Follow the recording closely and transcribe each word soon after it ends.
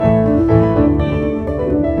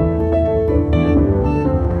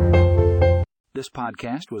This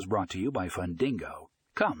podcast was brought to you by Fundingo.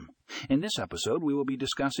 Come. In this episode, we will be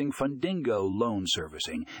discussing Fundingo Loan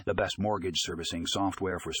Servicing, the best mortgage servicing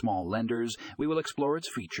software for small lenders. We will explore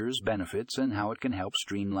its features, benefits, and how it can help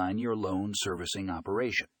streamline your loan servicing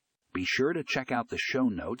operation. Be sure to check out the show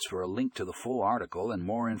notes for a link to the full article and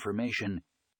more information.